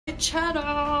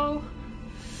channel.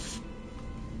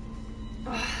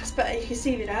 Oh, it's better you can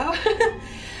see me now.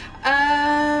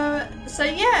 So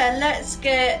yeah, let's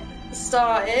get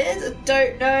started. I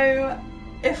don't know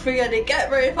if we're going to get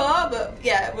very far, but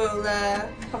yeah, we'll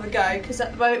have a go, because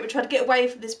at the moment we're trying to get away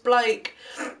from this bloke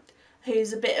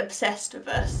who's a bit obsessed with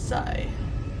us, so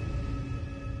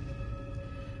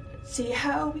let's see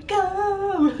how we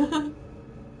go.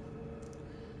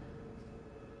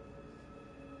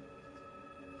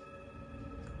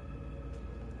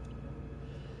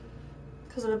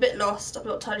 Because I'm a bit lost, I'm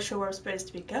not entirely sure where I'm supposed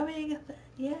to be going, but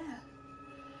yeah,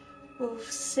 we'll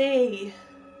see.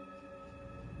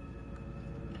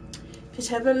 If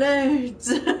it ever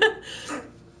loads.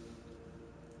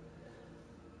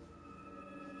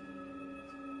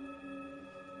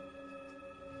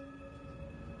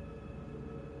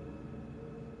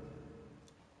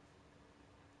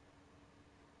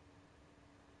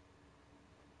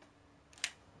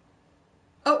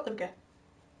 Oh, there we go.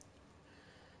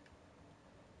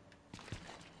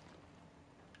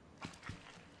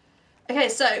 Okay,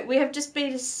 so we have just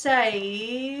been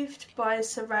saved by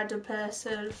some random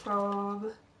person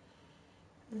from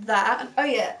that. Oh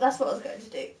yeah, that's what I was going to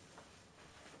do.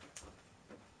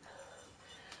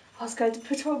 I was going to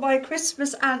put on my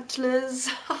Christmas antlers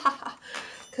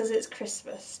because it's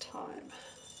Christmas time.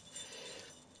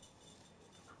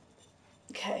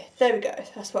 Okay, there we go.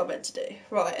 That's what I meant to do.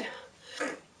 Right.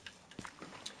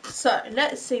 So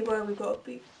let's see where we got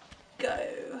to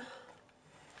go.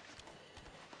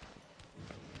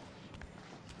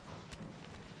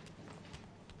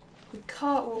 We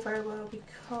can't walk very well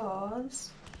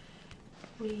because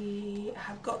we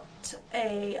have got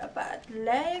a bad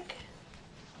leg.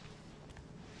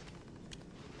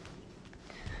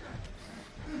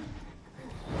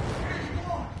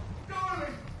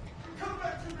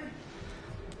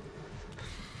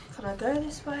 Can I go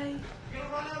this way?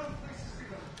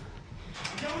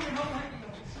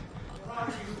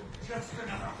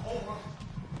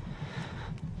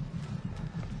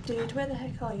 Dude, where the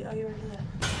heck are you? Oh, you're over there.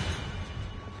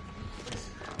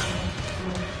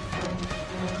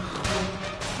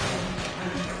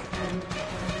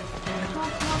 Come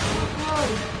on, come on, come on, come on.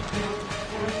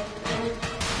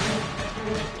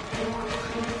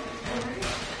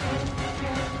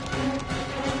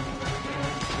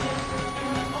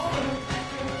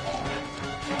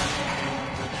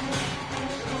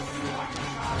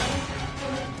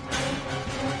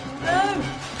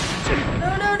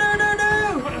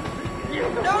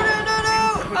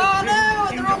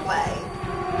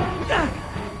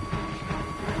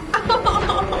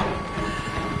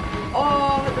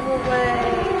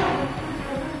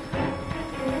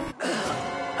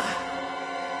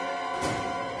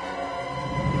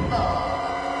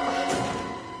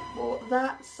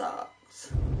 That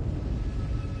sucks.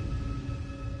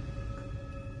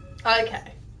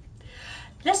 Okay.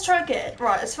 Let's try again.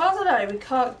 Right, as far as I know, we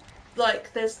can't,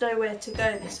 like, there's nowhere to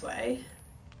go this way.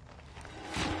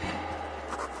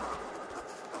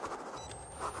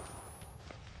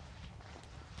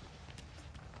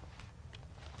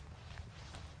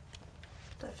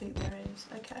 Don't think there is.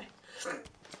 Okay.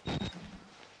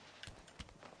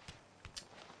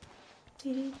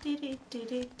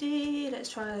 Let's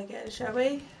try that again, shall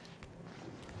we?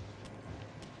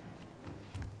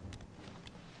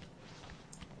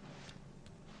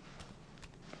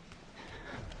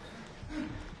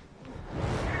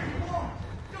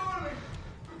 Darling,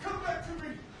 come back to me.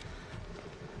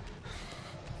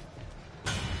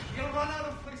 You'll run out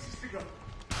of places to go.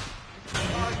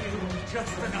 Are you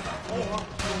just another whore?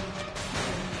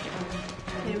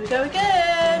 Here we go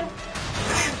again.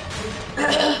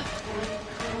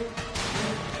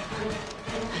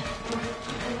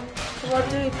 Come on,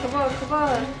 dude, come on, come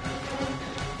on.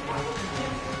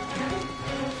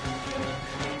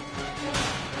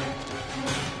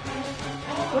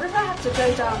 What if I have to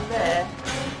go down there?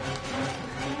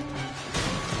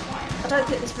 I don't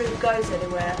think this route goes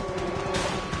anywhere.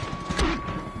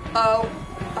 Oh,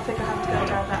 I think I have to go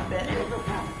down that bit.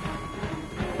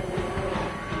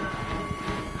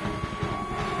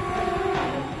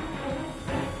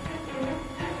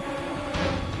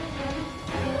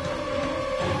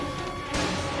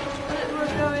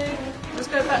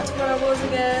 Go back to where I was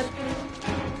again.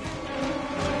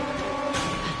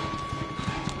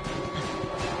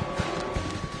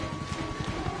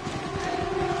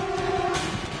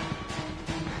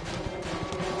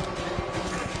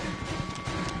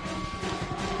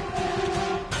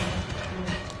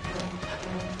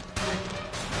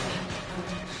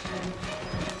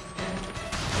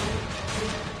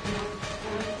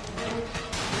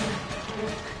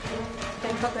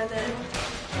 Okay, can't go there.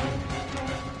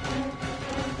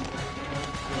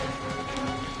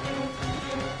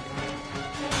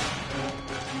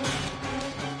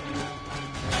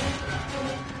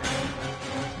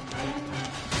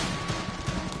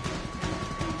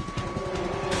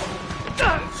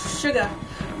 sugar.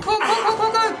 Come on, come on, come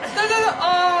on, come on, go, go, go.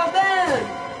 Oh, man.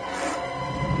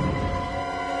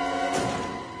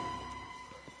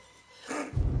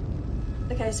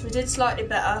 Okay, so we did slightly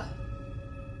better.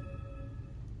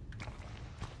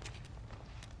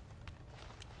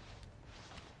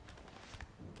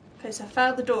 Okay, so I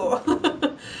found the door.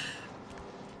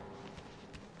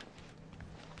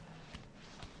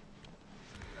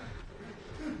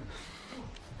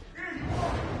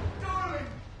 Darling,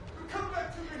 come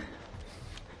back to me.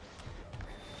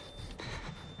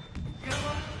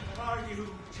 Are you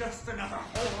just another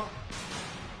whore?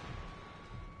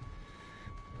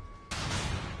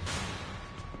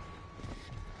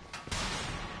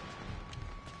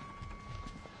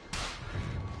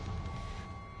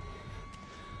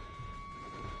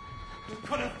 You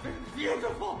could have been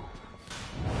beautiful.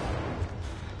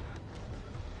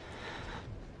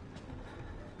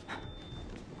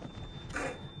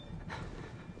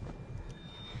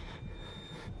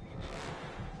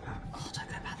 Oh, don't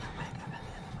go back that way, go back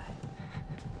the other way.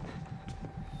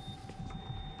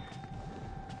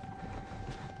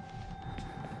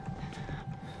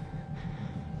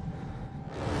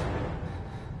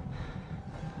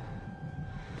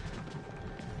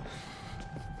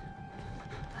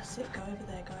 That's it, go over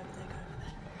there, go over there, go over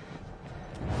there.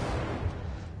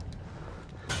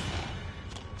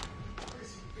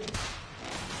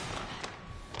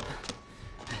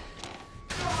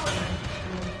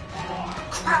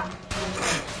 Crap!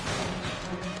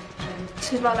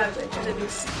 Excuse my language, I didn't mean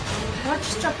to... Can I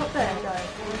just jump up there? No.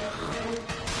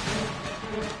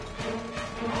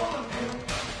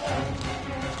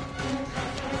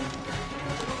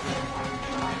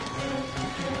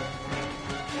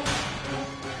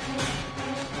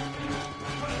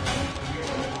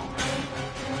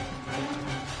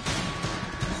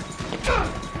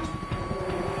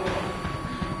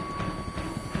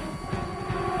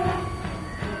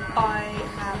 I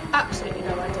have absolutely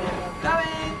no idea where I'm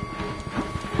going.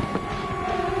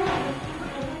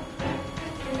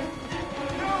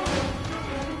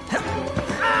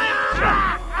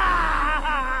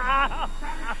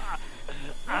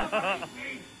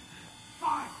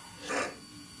 Fine.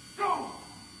 Go.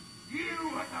 You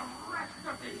and the rest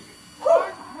of these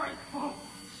ungrateful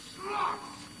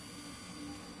sluts.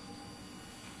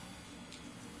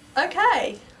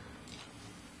 Okay.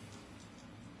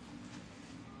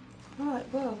 Right,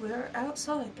 well, we're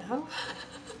outside now.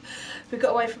 We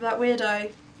got away from that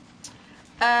weirdo.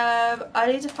 I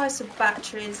need to find some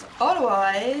batteries,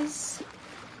 otherwise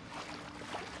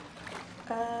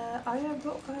I am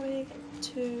not going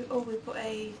to... Oh, we've got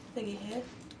a thingy here.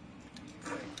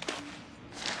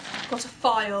 Got a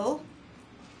file.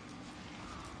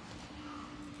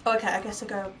 Okay, I guess I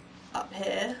go up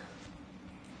here.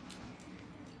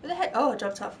 Where the heck? Oh, I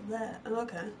jumped up from there. Oh,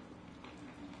 okay.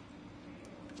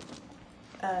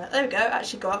 There we go,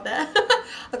 actually got up there.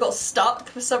 I got stuck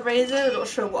for some reason. I'm not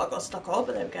sure what I got stuck on,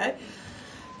 but there we go.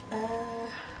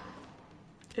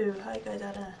 Ooh, how do you go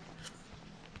down there?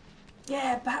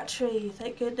 Yeah, battery,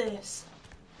 thank goodness.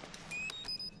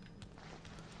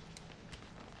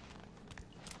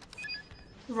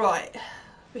 Right,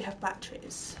 we have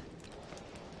batteries.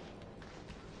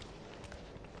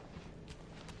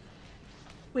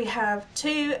 We have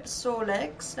 2 saw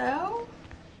legs now.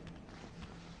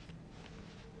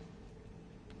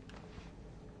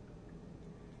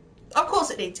 Of course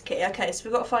it needs a key. Okay, so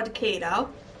we've got to find a key now.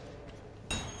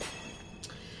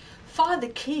 Find the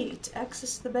key to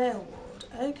access the mail ward.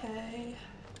 Okay.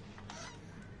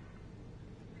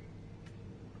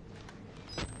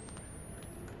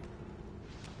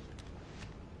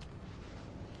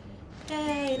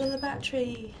 Yay, another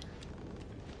battery.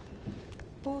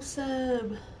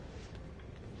 Awesome.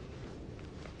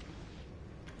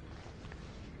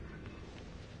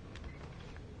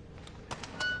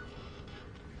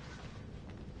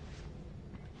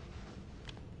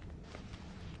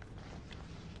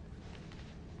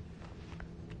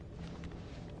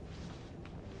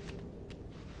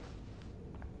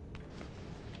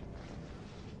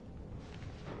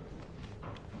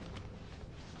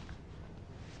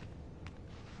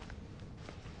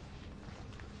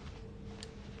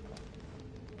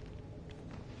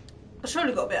 I've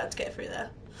surely got to be able to get through there.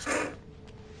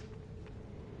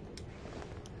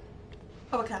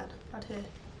 Oh, I can. Right here.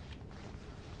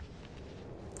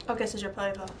 I guess I jump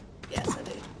over. Yes, I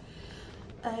do.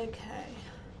 Okay.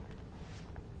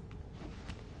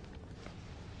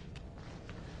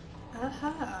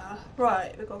 Aha.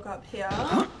 Right, we've got to go up here.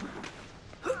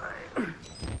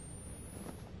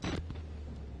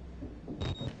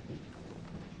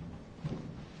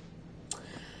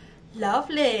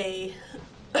 Lovely.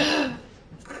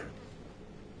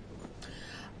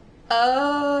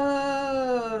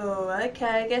 Oh,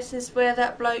 okay. I guess this is where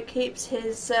that bloke keeps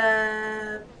his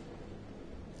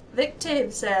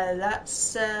victims.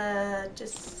 That's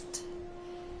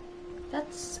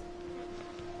that's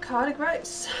kind of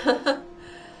gross.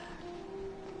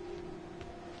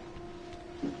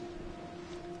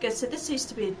 Okay, so this used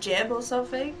to be a gym or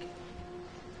something.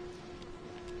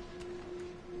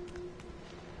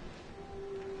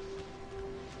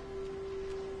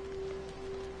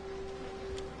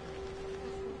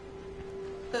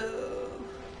 Oh.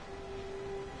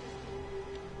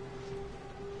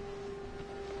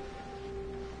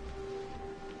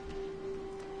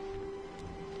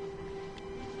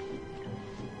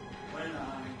 When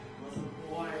I was a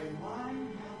boy, my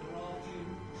mother often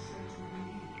said to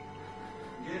me,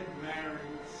 get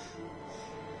married soon.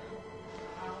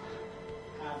 How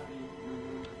happy you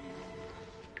will be.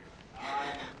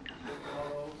 I look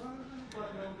all over, but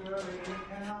no girl here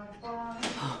can I find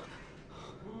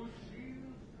who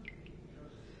seems to be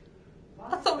just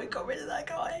I thought we got rid of that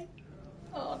guy.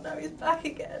 Oh no, he's back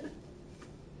again.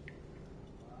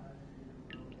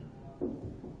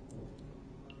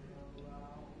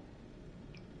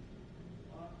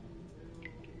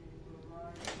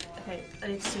 Okay, I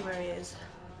need to see where he is.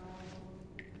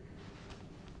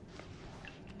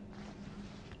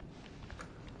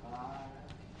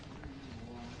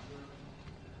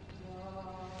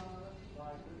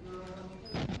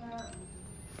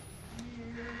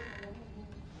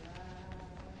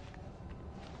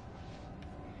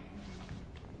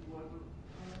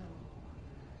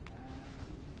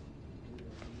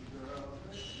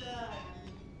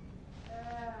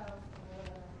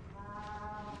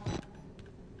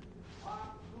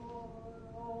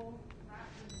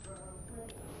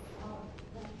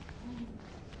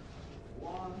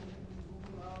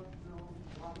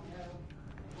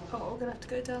 Oh, we're gonna have to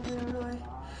go down there anyway.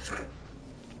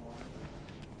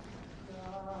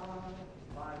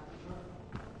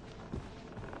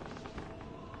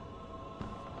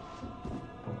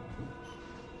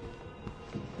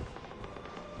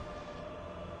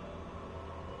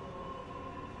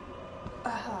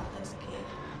 Aha, there's the key.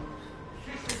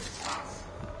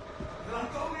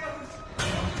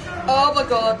 Oh my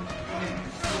god.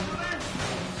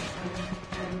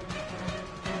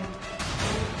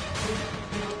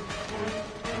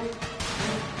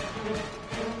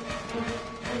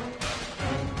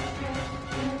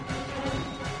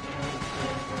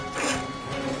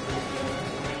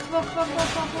 Come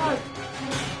on.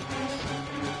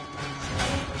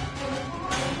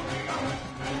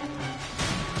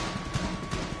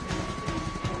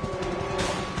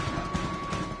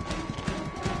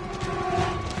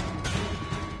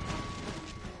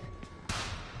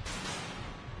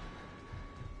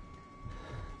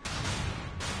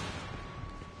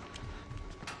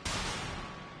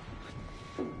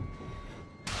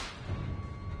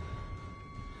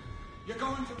 You're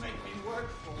going to make me work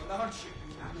for it, aren't you,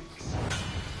 Alex?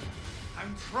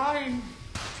 I'm trying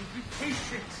to be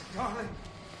patient, darling.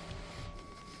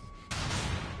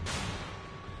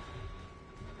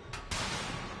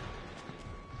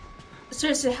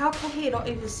 Seriously, how can he not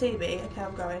even see me? Okay,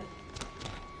 I'm going.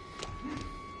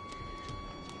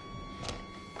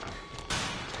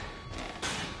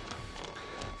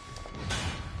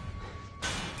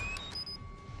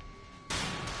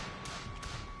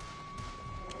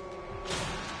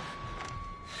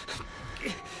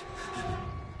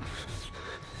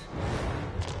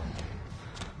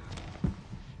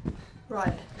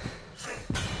 Right. I'm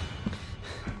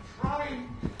trying to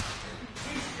be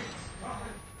patient, darling.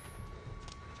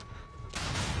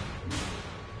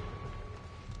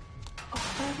 Oh,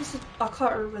 where was the... I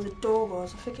can't remember where the door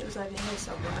was. I think it was over here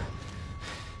somewhere.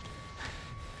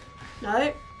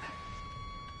 No.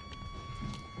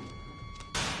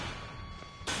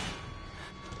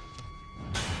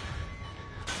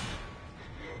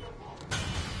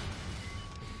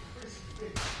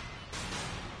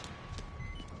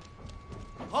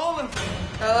 All of them.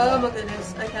 Oh my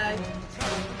goodness. Okay.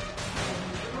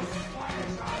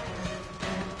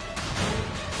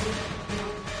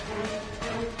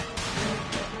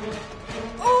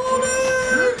 Oh no!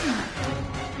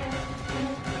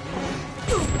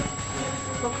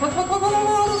 Come on.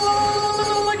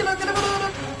 Get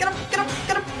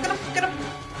up.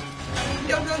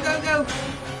 Go.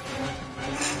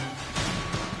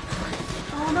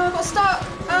 Oh no, I got stuck.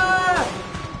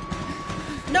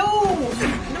 No!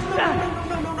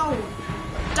 No.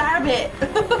 Damn it!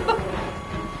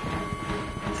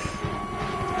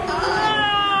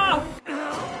 Ah!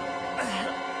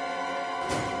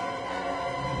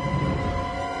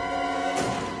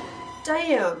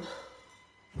 Damn.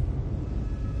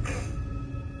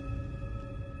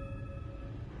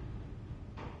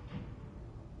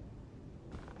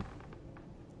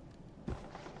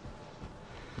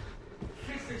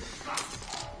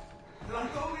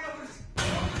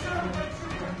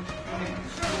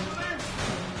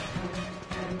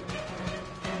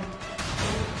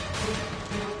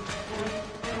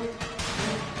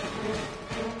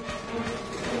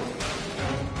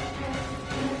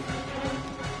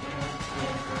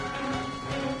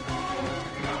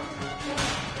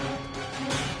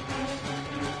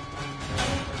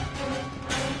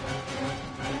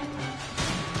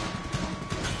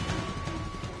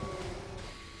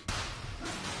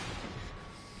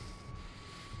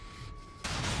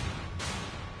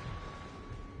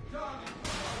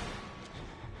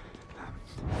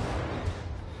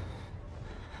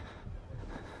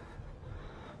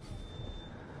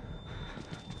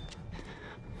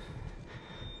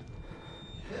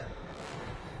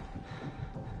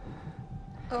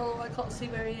 Oh, I can't see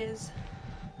where he is.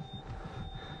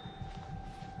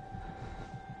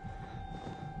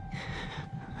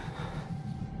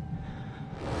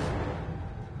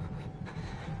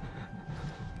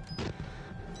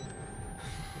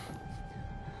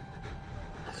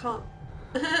 I can't.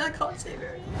 I can't see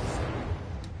where he is.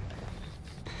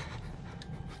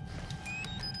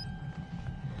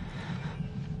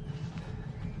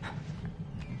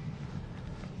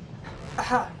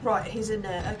 Aha, right, he's in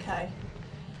there, okay.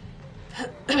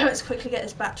 Let's quickly get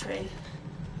his battery.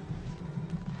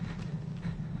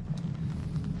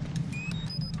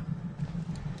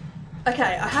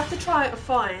 Okay, I have to try and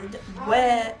find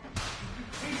where...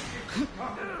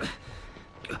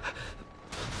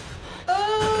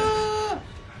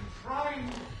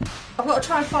 I've got to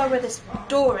try and find where this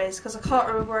door is because I can't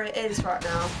remember where it is right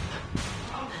now.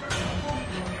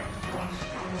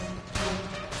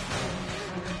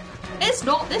 It's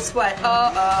not this way.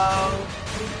 Uh-oh.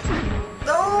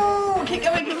 Oh, keep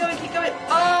going, keep going, keep going.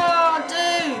 Oh,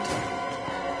 dude.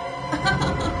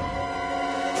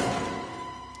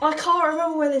 I can't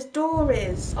remember where this door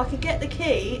is. I could get the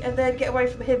key and then get away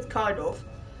from him, kind of.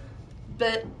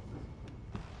 But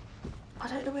I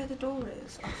don't know where the door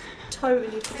is. I've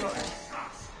totally forgot it.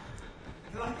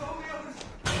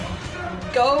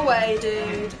 Go away,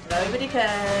 dude. Nobody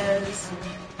cares.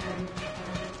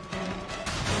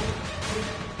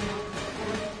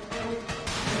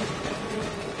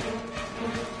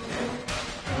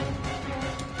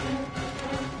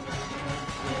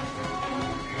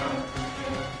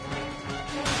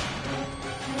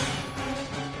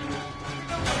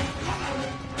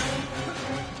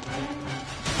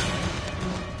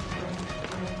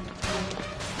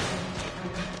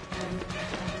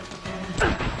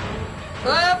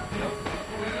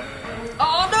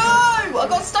 Oh no! I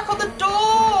got stuck on the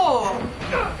door!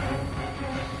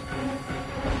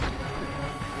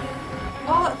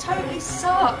 Oh, it totally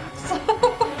sucks! I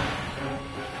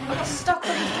got stuck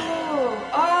on the door!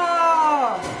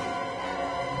 Oh!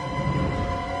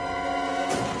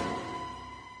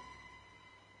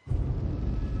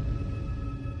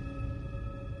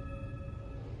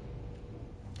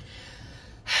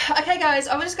 Okay guys,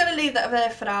 I'm just going to leave that there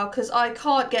for now because I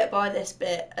can't get by this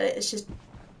bit and it's just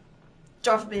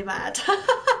driving me mad.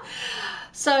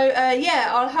 So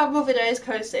yeah, I'll have more videos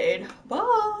coming soon.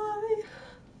 Bye!